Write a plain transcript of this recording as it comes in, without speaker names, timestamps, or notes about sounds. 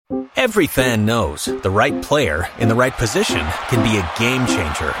Every fan knows the right player in the right position can be a game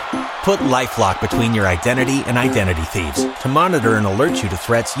changer. Put LifeLock between your identity and identity thieves to monitor and alert you to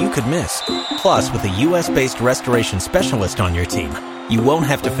threats you could miss. Plus, with a U.S.-based restoration specialist on your team, you won't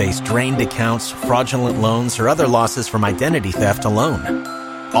have to face drained accounts, fraudulent loans, or other losses from identity theft alone.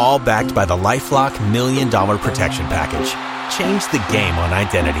 All backed by the LifeLock $1 Million Protection Package. Change the game on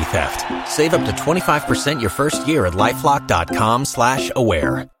identity theft. Save up to 25% your first year at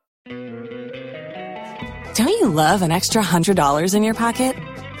LifeLock.com/aware. Don't you love an extra $100 in your pocket?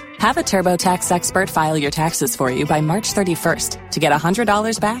 Have a TurboTax expert file your taxes for you by March 31st to get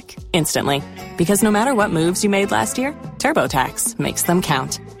 $100 back instantly. Because no matter what moves you made last year, TurboTax makes them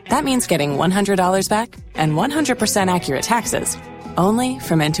count. That means getting $100 back and 100% accurate taxes only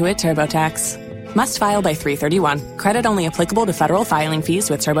from Intuit TurboTax. Must file by 3/31. Credit only applicable to federal filing fees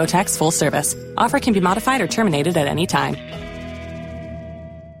with TurboTax full service. Offer can be modified or terminated at any time.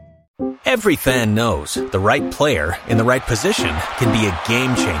 Every fan knows the right player in the right position can be a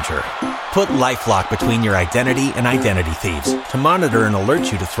game changer. Put LifeLock between your identity and identity thieves to monitor and alert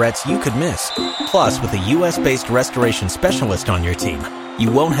you to threats you could miss. Plus, with a U.S.-based restoration specialist on your team,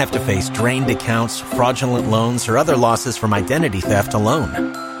 you won't have to face drained accounts, fraudulent loans, or other losses from identity theft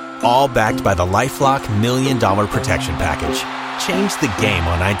alone. All backed by the LifeLock $1 Million Protection Package. Change the game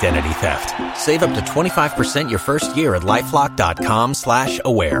on identity theft. Save up to 25% your first year at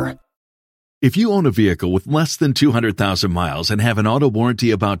LifeLock.com/aware. If you own a vehicle with less than 200,000 miles and have an auto warranty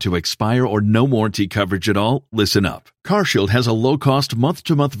about to expire or no warranty coverage at all, listen up. CarShield has a low-cost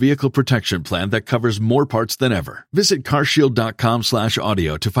month-to-month vehicle protection plan that covers more parts than ever. Visit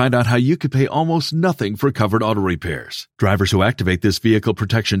carshield.com/audio to find out how you could pay almost nothing for covered auto repairs. Drivers who activate this vehicle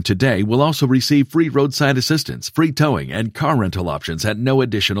protection today will also receive free roadside assistance, free towing, and car rental options at no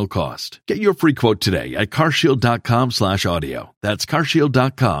additional cost. Get your free quote today at carshield.com/audio. That's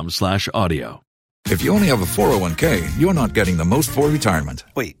carshield.com/audio. If you only have a 401k, you're not getting the most for retirement.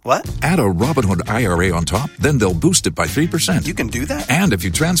 Wait, what? Add a Robinhood IRA on top, then they'll boost it by 3%. You can do that? And if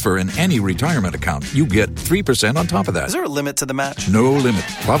you transfer in any retirement account, you get 3% on top of that. Is there a limit to the match? No limit.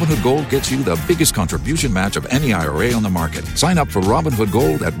 Robinhood Gold gets you the biggest contribution match of any IRA on the market. Sign up for Robinhood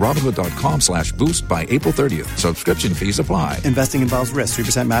Gold at Robinhood.com/boost by April 30th. Subscription fees apply. Investing involves risk.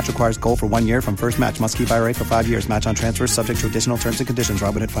 3% match requires gold for 1 year from first match. Must keep IRA for 5 years. Match on transfers subject to additional terms and conditions.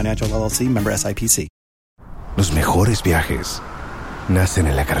 Robinhood Financial LLC. Member SIPC. Los mejores viajes nacen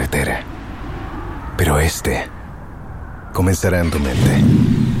en la carretera, pero este comenzará en tu mente.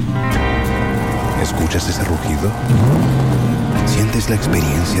 ¿Escuchas ese rugido? ¿Sientes la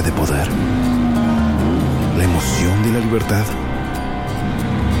experiencia de poder? ¿La emoción de la libertad?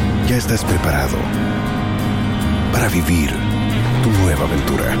 Ya estás preparado para vivir tu nueva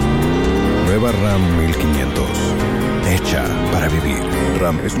aventura. Nueva Ram 1500. Hecha para vivir.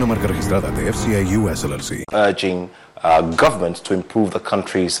 Ram es una marca registrada de FCA US LLC. Urging government to improve the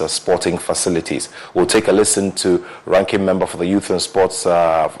country's sporting facilities. We'll take a listen to Ranking Member for the Youth and Sports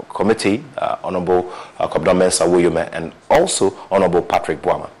Committee, Honorable Kwabena Mensah Woyome, and also Honorable Patrick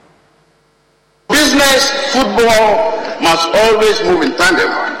Boama. Business, football must always move in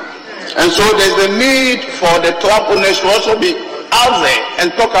tandem. And so there's the need for the club owners to also be out there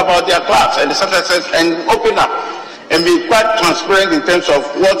and talk about their clubs and the successes and open up and be quite transparent in terms of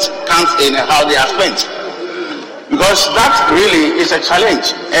what comes in and how they are spent. Because that really is a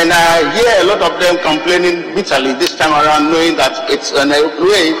challenge. And I hear a lot of them complaining bitterly this time around, knowing that it's in a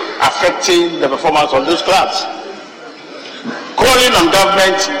way affecting the performance of those clubs. Calling on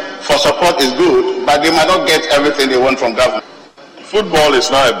government for support is good, but they might not get everything they want from government. Football is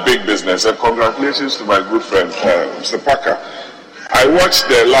now a big business, and congratulations to my good friend, Mr. Parker. I watched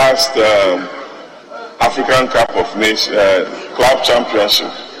the last African Cup of Nations Club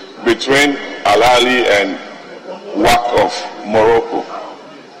Championship between Al Ahly and WAC of Morocco.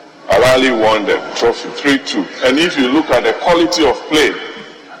 Al Ahly won the trophy 3-2. And if you look at the quality of play,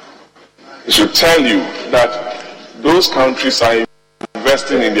 it should tell you that those countries are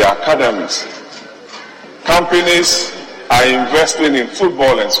investing in their academies. Companies are investing in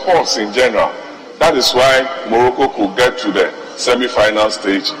football and sports in general. That is why Morocco could get to the semi-final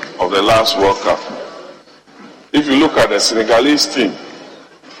stage of the last World Cup. If you look at the Senegalese team,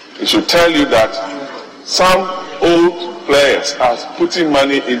 it should tell you that some old players are putting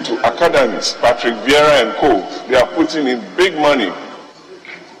money into academies. Patrick Vieira and co, they are putting in big money.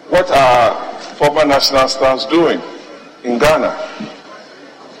 What are former national stars doing in Ghana?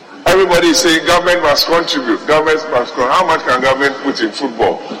 Everybody is saying government must contribute. Government must contribute. How much can government put in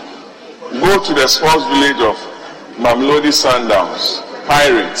football? Go to the sports village of Mamelodi Sundowns,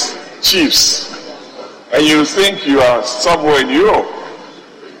 Pirates, Chiefs, and you think you are somewhere in Europe.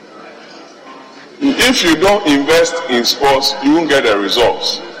 If you don't invest in sports, you won't get the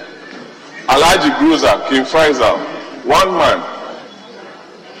results. Alhaji Groza, King Faisal, one man,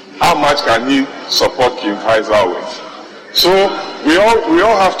 how much can he support King Faisal with? So we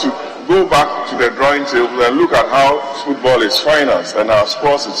all have to go back to the drawing table and look at how football is financed and our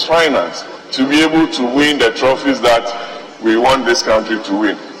sports is financed to be able to win the trophies that we want this country to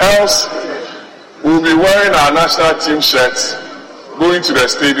win. Else, we'll be wearing our national team shirts, going to the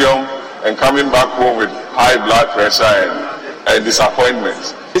stadium and coming back home with high blood pressure and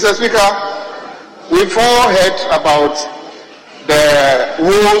disappointments. Mr. Speaker, we've all heard about the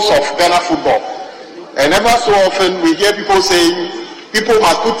woes of Ghana football. And ever so often we hear people saying, people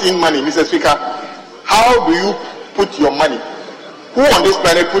must put in money. Mr. Speaker, how do you put your money? Who on this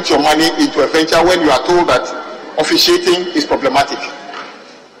planet puts your money into a venture when you are told that officiating is problematic?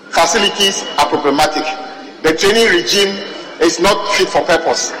 Facilities are problematic. The training regime is not fit for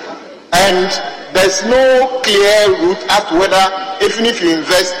purpose. And there's no clear route as to whether, even if you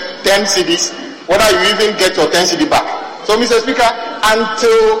invest 10 cedis, whether you even get your 10 cedi back. So, Mr. Speaker,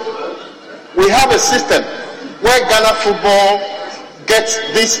 until we have a system where Ghana football gets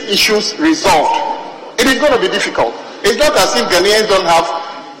these issues resolved, it is going to be difficult. It's not as if Ghanaians don't have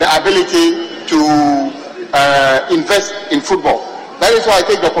the ability to invest in football. That is why I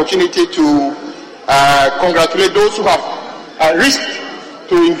take the opportunity to congratulate those who have risked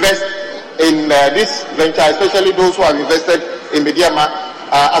to invest in this venture, especially those who have invested in Mediama,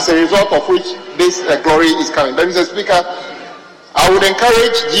 as a result of which this glory is coming. But Mr. Speaker, I would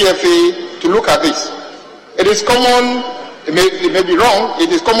encourage GFA to look at this. It is common, it may be wrong,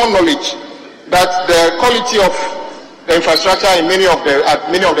 it is common knowledge that the quality of the infrastructure in many of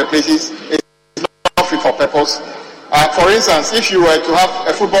the places is not fit for purpose. For instance, if you were to have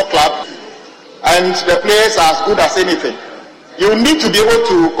a football club and the players are as good as anything, you need to be able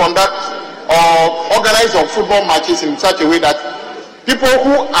to conduct or organize your football matches in such a way that people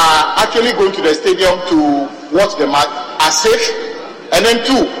who are actually going to the stadium to watch the match are safe. And then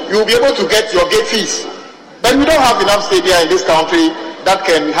two, you'll be able to get your gate fees. But we don't have enough stadia in this country that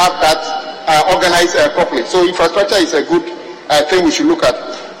can have that organized properly. So infrastructure is a good thing we should look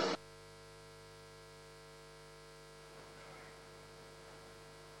at.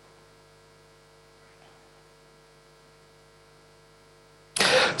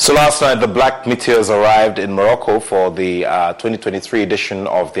 So last night, the Black Meteors arrived in Morocco for the 2023 edition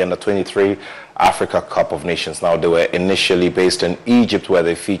of the Under-23 Africa Cup of Nations. Now, they were initially based in Egypt, where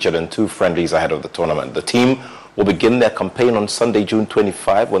they featured in 2 friendlies ahead of the tournament. The team will begin their campaign on Sunday, June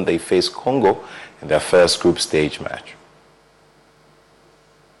 25, when they face Congo in their first group stage match.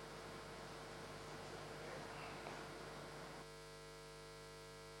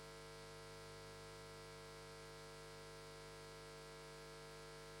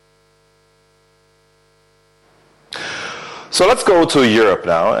 So let's go to Europe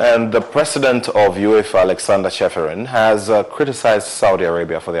now, and the president of UEFA, Alexander Ceferin, has criticized Saudi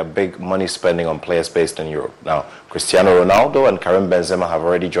Arabia for their big money spending on players based in Europe. Now, Cristiano Ronaldo and Karim Benzema have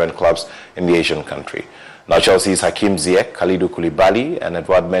already joined clubs in the Asian country. Now, Chelsea's Hakim Ziyech, Kalidou Koulibaly, and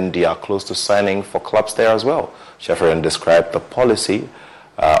Edouard Mendy are close to signing for clubs there as well. Ceferin described the policy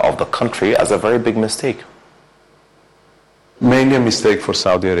of the country as a very big mistake. Mainly a mistake for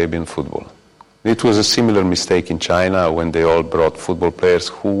Saudi Arabian football. It was a similar mistake in China when they all brought football players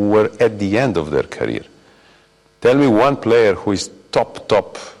who were at the end of their career. Tell me one player who is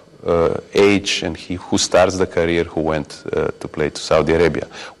top age and who starts the career who went to play to Saudi Arabia.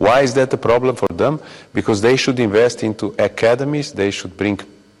 Why is that a problem for them? Because they should invest into academies, they should bring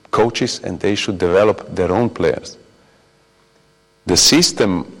coaches, and they should develop their own players. The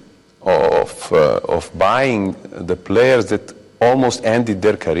system of buying the players that almost ended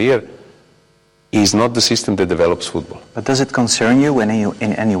their career is not the system that develops football. But does it concern you in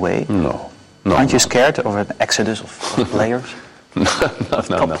any way? No. Aren't you scared of an exodus of players?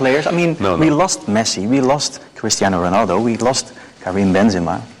 Top players? I mean, we lost Messi, we lost Cristiano Ronaldo, we lost Karim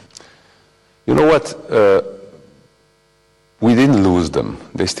Benzema. You know what? We didn't lose them.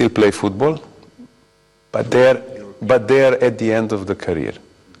 They still play football, but they're at the end of the career.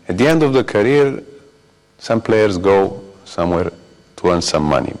 At the end of the career, some players go somewhere to earn some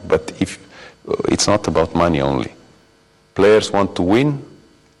money. But it's not about money only. Players want to win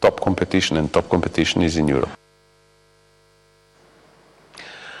top competition, and top competition is in Europe.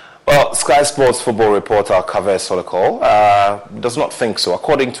 Well, Sky Sports football reporter Kaveh Solokol does not think so.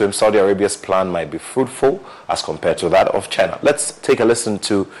 According to him, Saudi Arabia's plan might be fruitful as compared to that of China. Let's take a listen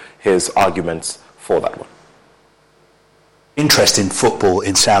to his arguments for that one. Interest in football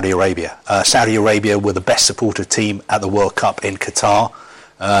in Saudi Arabia. Saudi Arabia were the best supported team at the World Cup in Qatar.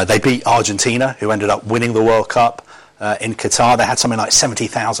 They beat Argentina, who ended up winning the World Cup in Qatar. They had something like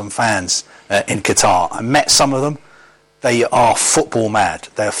 70,000 fans in Qatar. I met some of them. They are football mad.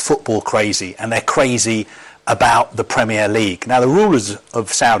 They're football crazy, and they're crazy about the Premier League. Now, the rulers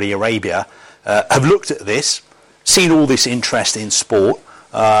of Saudi Arabia have looked at this, seen all this interest in sport.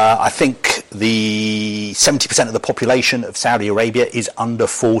 I think the 70% of the population of Saudi Arabia is under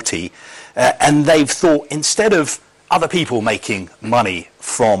 40, and they've thought, instead of other people making money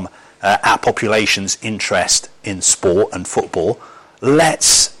from our population's interest in sport and football,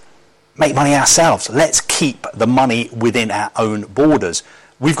 let's make money ourselves. Let's keep the money within our own borders.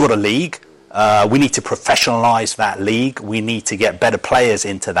 We've got a league. We need to professionalise that league. We need to get better players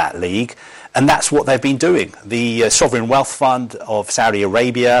into that league. And that's what they've been doing. The Sovereign Wealth Fund of Saudi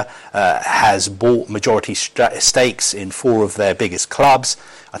Arabia has bought majority stakes in 4 of their biggest clubs.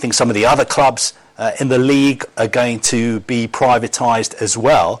 I think some of the other clubs in the league are going to be privatised as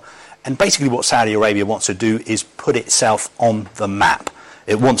well. And basically what Saudi Arabia wants to do is put itself on the map.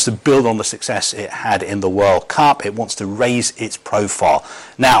 It wants to build on the success it had in the World Cup. It wants to raise its profile.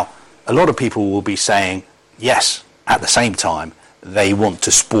 Now, a lot of people will be saying, yes, at the same time, they want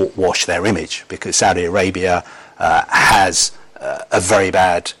to sport wash their image, because Saudi Arabia has a very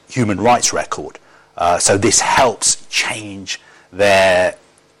bad human rights record. So this helps change their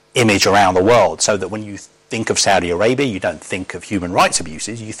image around the world, so that when you think of Saudi Arabia, you don't think of human rights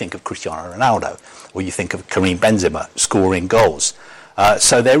abuses, you think of Cristiano Ronaldo, or you think of Karim Benzema scoring goals.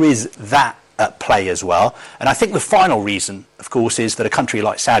 So there is that at play as well. And I think the final reason, of course, is that a country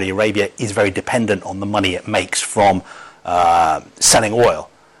like Saudi Arabia is very dependent on the money it makes from selling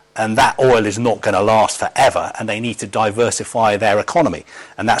oil. And that oil is not going to last forever, and they need to diversify their economy.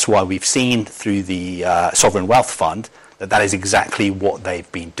 And that's why we've seen through the Sovereign Wealth Fund that is exactly what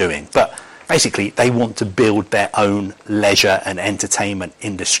they've been doing. But basically, they want to build their own leisure and entertainment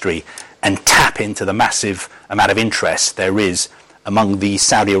industry and tap into the massive amount of interest there is among the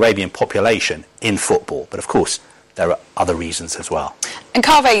Saudi Arabian population in football. But of course, there are other reasons as well. And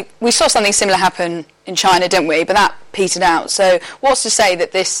Kaveh, we saw something similar happen in China, didn't we? But that petered out. So what's to say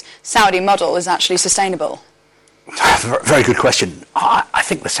that this Saudi model is actually sustainable? Very good question. I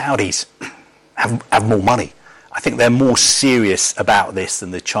think the Saudis have more money. I think they're more serious about this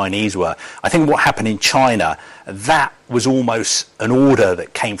than the Chinese were. I think what happened in China, that was almost an order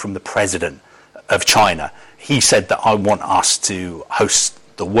that came from the president of China. He said that I want us to host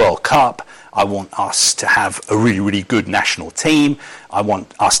the World Cup. I want us to have a really, really good national team. I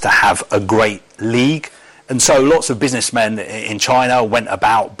want us to have a great league. And so lots of businessmen in China went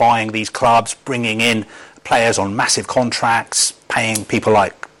about buying these clubs, bringing in players on massive contracts, paying people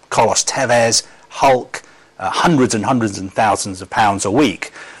like Carlos Tevez, Hulk, hundreds and hundreds and thousands of pounds a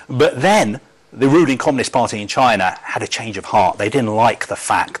week. But then the ruling Communist Party in China had a change of heart. They didn't like the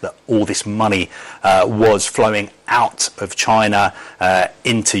fact that all this money was flowing out of China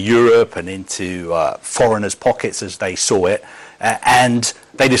into Europe and into foreigners' pockets as they saw it. And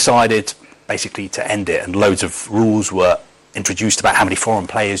they decided basically to end it. And loads of rules were introduced about how many foreign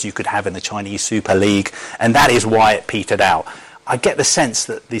players you could have in the Chinese Super League. And that is why it petered out. I get the sense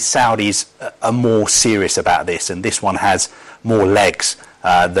that the Saudis are more serious about this, and this one has more legs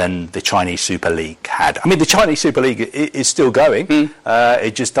than the Chinese Super League had. I mean, the Chinese Super League is still going.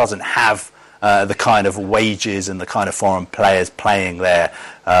 It just doesn't have the kind of wages and the kind of foreign players playing there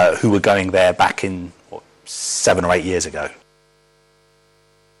who were going there back in 7 or 8 years ago.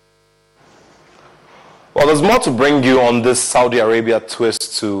 Well, there's more to bring you on this Saudi Arabia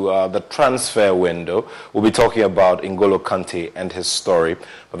twist to the transfer window. We'll be talking about N'Golo Kante and his story,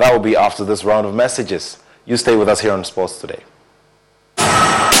 but that will be after this round of messages. You stay with us here on Sports Today.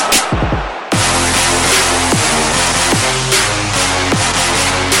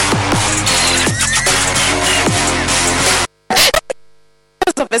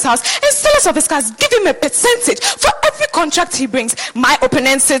 Of his house and sellers of his cars give him a percentage for every contract he brings. My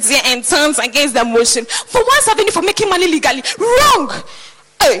opponent sits here and turns against the motion for once having it for making money legally. Wrong!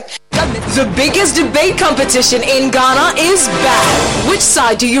 Hey. The biggest debate competition in Ghana is back. Which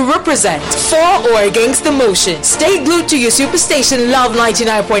side do you represent? For or against the motion? Stay glued to your superstation Love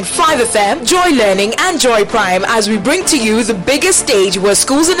 99.5 FM, Joy Learning and Joy Prime as we bring to you the biggest stage where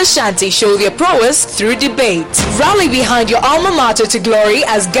schools in Ashanti show their prowess through debate. Rally behind your alma mater to glory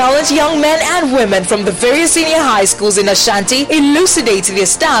as gallant young men and women from the various senior high schools in Ashanti elucidate their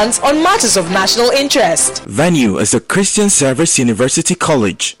stance on matters of national interest. Venue is the Christian Service University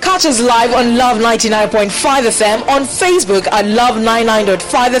College. Catch us live on Love 99.5 FM, on Facebook at Love 99.5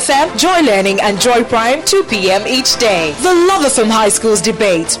 FM, Joy Learning and Joy Prime, 2 p.m. each day. The Love FM High Schools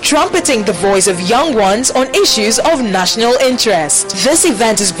debate, trumpeting the voice of young ones on issues of national interest. This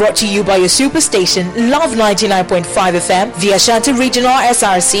event is brought to you by your superstation, Love 99.5 FM, the Ashanti Regional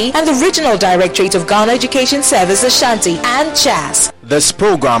SRC, and the Regional Directorate of Ghana Education Service Ashanti, and CHAS. This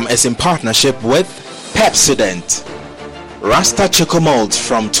program is in partnership with Pepsodent, Rasta Choco Molds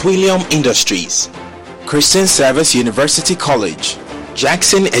from Twillium Industries, Christian Service University College,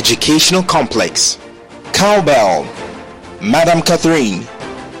 Jackson Educational Complex, Cowbell, Madam Catherine,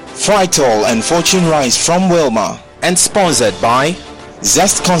 Fritol and Fortune Rice from Wilma, and sponsored by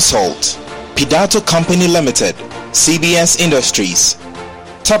Zest Consult, Pidato Company Limited, CBS Industries,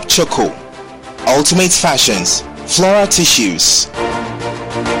 Top Choco, Ultimate Fashions, Flora Tissues.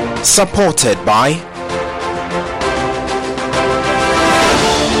 Supported by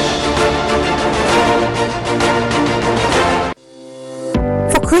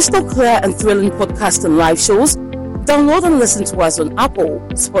crystal clear and thrilling podcasts and live shows, download and listen to us on Apple,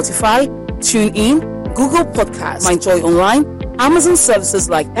 Spotify, TuneIn, Google Podcasts, MyJoy Online, Amazon services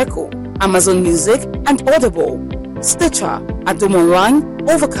like Echo, Amazon Music, and Audible, Stitcher, Adom Online,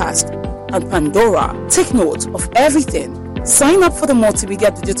 Overcast, and Pandora. Take note of everything. Sign up for the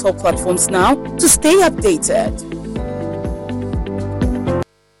multimedia digital platforms now to stay updated.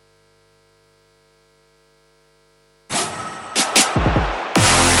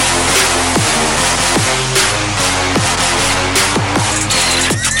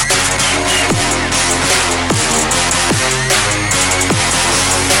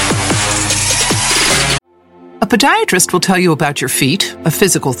 A podiatrist will tell you about your feet, a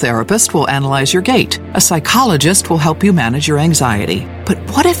physical therapist will analyze your gait, a psychologist will help you manage your anxiety. But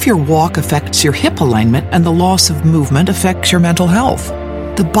what if your walk affects your hip alignment and the loss of movement affects your mental health?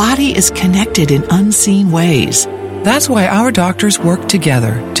 The body is connected in unseen ways. That's why our doctors work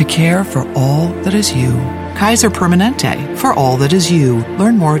together to care for all that is you. Kaiser Permanente, for all that is you.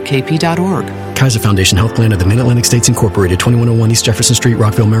 Learn more at kp.org. Kaiser Foundation Health Plan of the Mid-Atlantic States Incorporated, 2101 East Jefferson Street,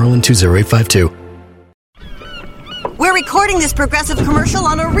 Rockville, Maryland, 20852. We're recording this Progressive commercial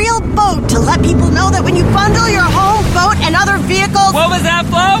on a real boat to let people know that when you bundle your home, boat, and other vehicles... What was that,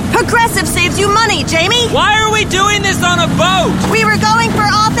 Flo? Progressive saves you money, Jamie. Why are we doing this on a boat? We were going for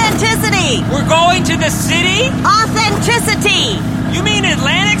authenticity. We're going to the city? Authenticity. You mean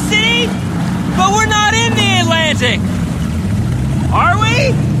Atlantic City? But we're not in the Atlantic. Are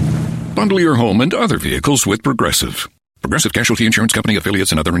we? Bundle your home and other vehicles with Progressive. Progressive Casualty Insurance Company,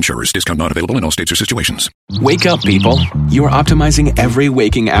 affiliates, and other insurers. Discount not available in all states or situations. Wake up, people. You are optimizing every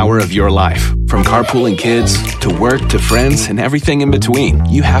waking hour of your life. From carpooling kids, to work, to friends, and everything in between.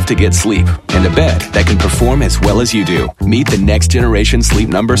 You have to get sleep. And a bed that can perform as well as you do. Meet the next generation Sleep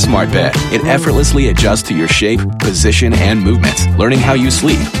Number Smart Bed. It effortlessly adjusts to your shape, position, and movements. Learning how you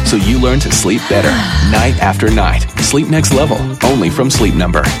sleep, so you learn to sleep better. Night after night. Sleep next level. Only from Sleep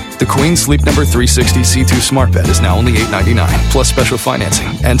Number. The Queen Sleep Number 360 C2 Smart Bed is now only $8.99, plus special financing.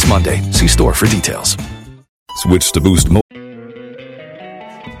 Ends Monday. See store for details. Switch to Boost Mobile.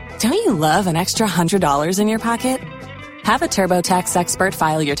 Don't you love an extra $100 in your pocket? Have a TurboTax expert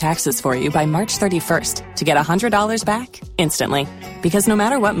file your taxes for you by March 31st to get $100 back instantly. Because no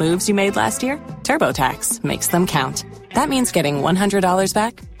matter what moves you made last year, TurboTax makes them count. That means getting $100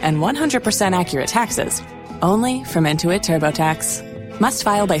 back and 100% accurate taxes, only from Intuit TurboTax. Must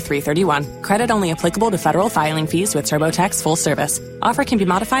file by 3/31. Credit only applicable to federal filing fees with TurboTax full service. Offer can be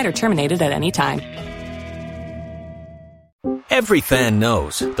modified or terminated at any time. Every fan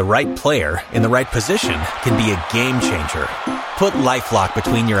knows the right player in the right position can be a game changer. Put LifeLock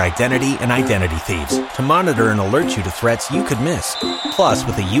between your identity and identity thieves to monitor and alert you to threats you could miss. Plus,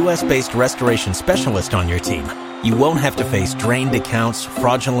 with a U.S.-based restoration specialist on your team, you won't have to face drained accounts,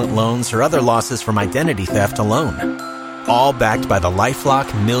 fraudulent loans, or other losses from identity theft alone. All backed by the LifeLock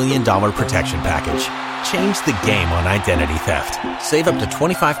 $1 Million Protection Package. Change the game on identity theft. Save up to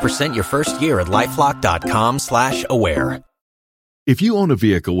 25% your first year at LifeLock.com/aware. If you own a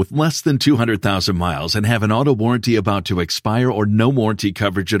vehicle with less than 200,000 miles and have an auto warranty about to expire or no warranty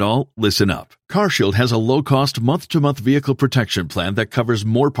coverage at all, listen up. CarShield has a low-cost month-to-month vehicle protection plan that covers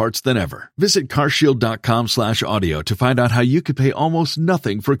more parts than ever. Visit carshield.com/audio to find out how you could pay almost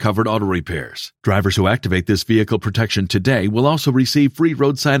nothing for covered auto repairs. Drivers who activate this vehicle protection today will also receive free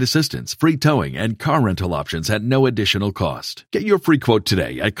roadside assistance, free towing, and car rental options at no additional cost. Get your free quote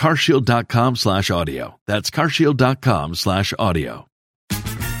today at carshield.com/audio. That's carshield.com/audio.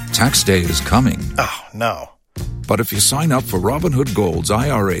 Tax day is coming. Oh, no. But if you sign up for Robinhood Gold's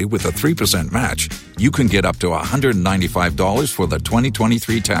IRA with a 3% match, you can get up to $195 for the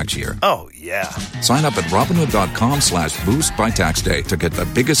 2023 tax year. Oh, yeah. Sign up at Robinhood.com/boost by tax day to get the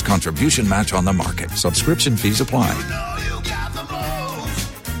biggest contribution match on the market. Subscription fees apply.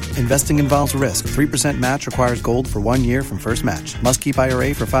 Investing involves risk. 3% match requires gold for 1 year from first match. Must keep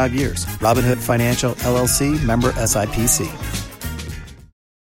IRA for 5 years. Robinhood Financial, LLC, member SIPC.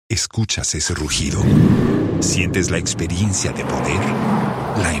 ¿Escuchas ese rugido? ¿Sientes la experiencia de poder?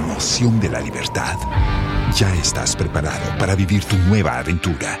 ¿La emoción de la libertad? Ya estás preparado para vivir tu nueva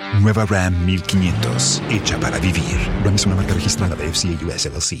aventura. Nueva Ram 1500, hecha para vivir. Ram es una marca registrada de FCA US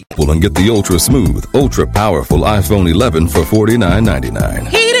LLC. And get the ultra smooth, ultra powerful iPhone 11 for $49.99.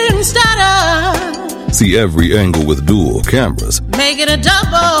 He didn't stutter. See every angle with dual cameras. Make it a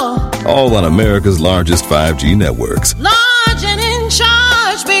double. All on America's largest 5G networks. Large and in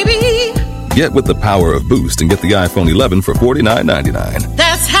charge, baby. Get with the power of Boost and get the iPhone 11 for $49.99.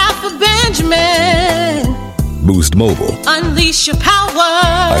 That's half a Benjamin. Boost Mobile. Unleash your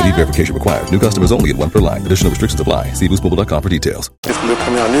power. ID verification required. New customers only at one per line. Additional restrictions apply. See boostmobile.com for details. De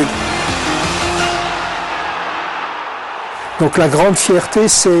première ligue. Donc la grande fierté,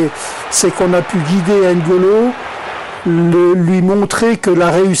 c'est qu'on a pu guider N'Golo, lui montrer que la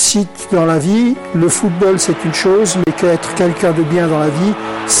réussite dans la vie, le football c'est une chose, mais qu'être quelqu'un de bien dans la vie,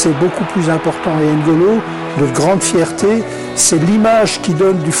 c'est beaucoup plus important. Et N'Golo, notre grande fierté, c'est l'image qu'il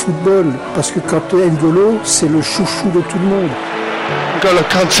donne du football, parce que quand N'Golo, c'est le chouchou de tout le monde. N'Golo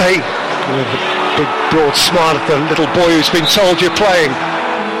Kanté, with a big broad smile at the little boy who's been told you're playing.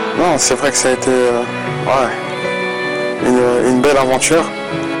 Non, c'est vrai que ça a été une belle aventure.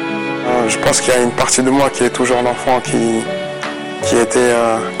 Je pense qu'il y a une partie de moi qui est toujours l'enfant qui était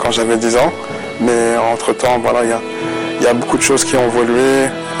quand j'avais 10 ans. Mais entre-temps, voilà, il y a beaucoup de choses qui ont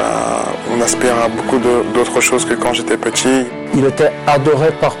évolué. On aspire à beaucoup d'autres choses que quand j'étais petit. Il était adoré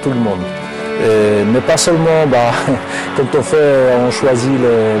par tout le monde. Mais pas seulement, quand on choisit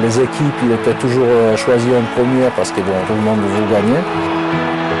les équipes, il était toujours choisi en premier parce que tout le monde veut gagner.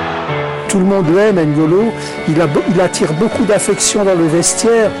 Tout le monde l'aime, N'Golo. Il attire beaucoup d'affection dans le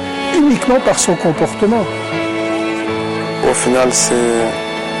vestiaire, uniquement par son comportement. Au final, c'est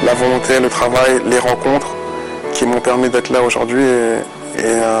la volonté, le travail, les rencontres qui m'ont permis d'être là aujourd'hui. Et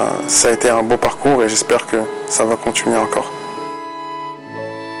ça a été un beau parcours et j'espère que ça va continuer encore.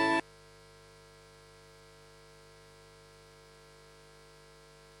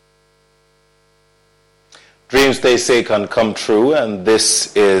 Dreams, they say, can come true, and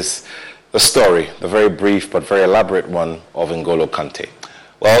this is the story, the very brief but very elaborate one of N'Golo Kanté.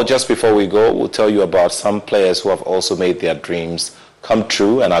 Well, just before we go, we'll tell you about some players who have also made their dreams come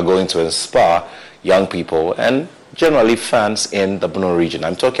true and are going to inspire young people and generally fans in the Bono region.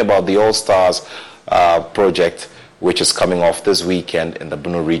 I'm talking about the All-Stars project, which is coming off this weekend in the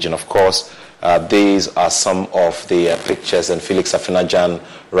Bono region. Of course, these are some of the pictures, and Felix Afinajan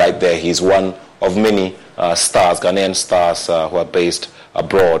right there. He's one of many stars, Ghanaian stars who are based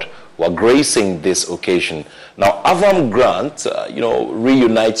abroad, who are gracing this occasion. Now, Avram Grant,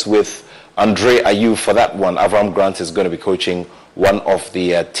 reunites with Andre Ayew for that one. Avram Grant is going to be coaching one of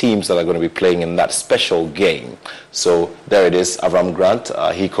the teams that are going to be playing in that special game. So there it is, Avram Grant.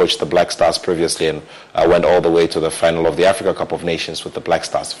 He coached the Black Stars previously and went all the way to the final of the Africa Cup of Nations with the Black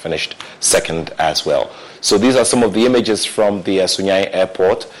Stars, finished second as well. So these are some of the images from the Sunyani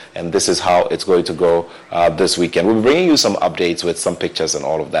Airport, and this is how it's going to go this weekend. We'll be bringing you some updates with some pictures and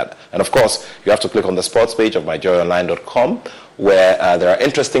all of that. And of course, you have to click on the sports page of myjoyonline.com, where there are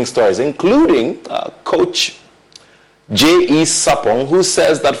interesting stories, including Coach J.E. Sapong, who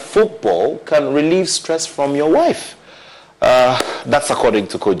says that football can relieve stress from your wife. That's according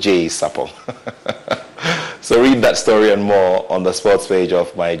to Coach J.E. Sapong. So read that story and more on the sports page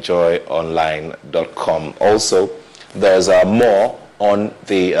of myjoyonline.com. Also, there's more on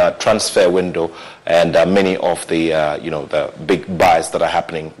the transfer window and many of the the big buys that are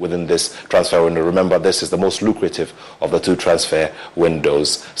happening within this transfer window. Remember, this is the most lucrative of the two transfer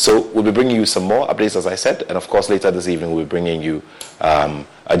windows. So we'll be bringing you some more updates, as I said, and of course later this evening we'll be bringing you a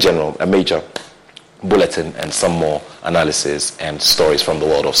major bulletin and some more analysis and stories from the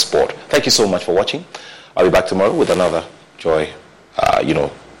world of sport. Thank you so much for watching. I'll be back tomorrow with another Joy,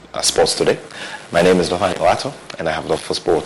 Sports Today. My name is Nathaniel Ato, and I have love for sport.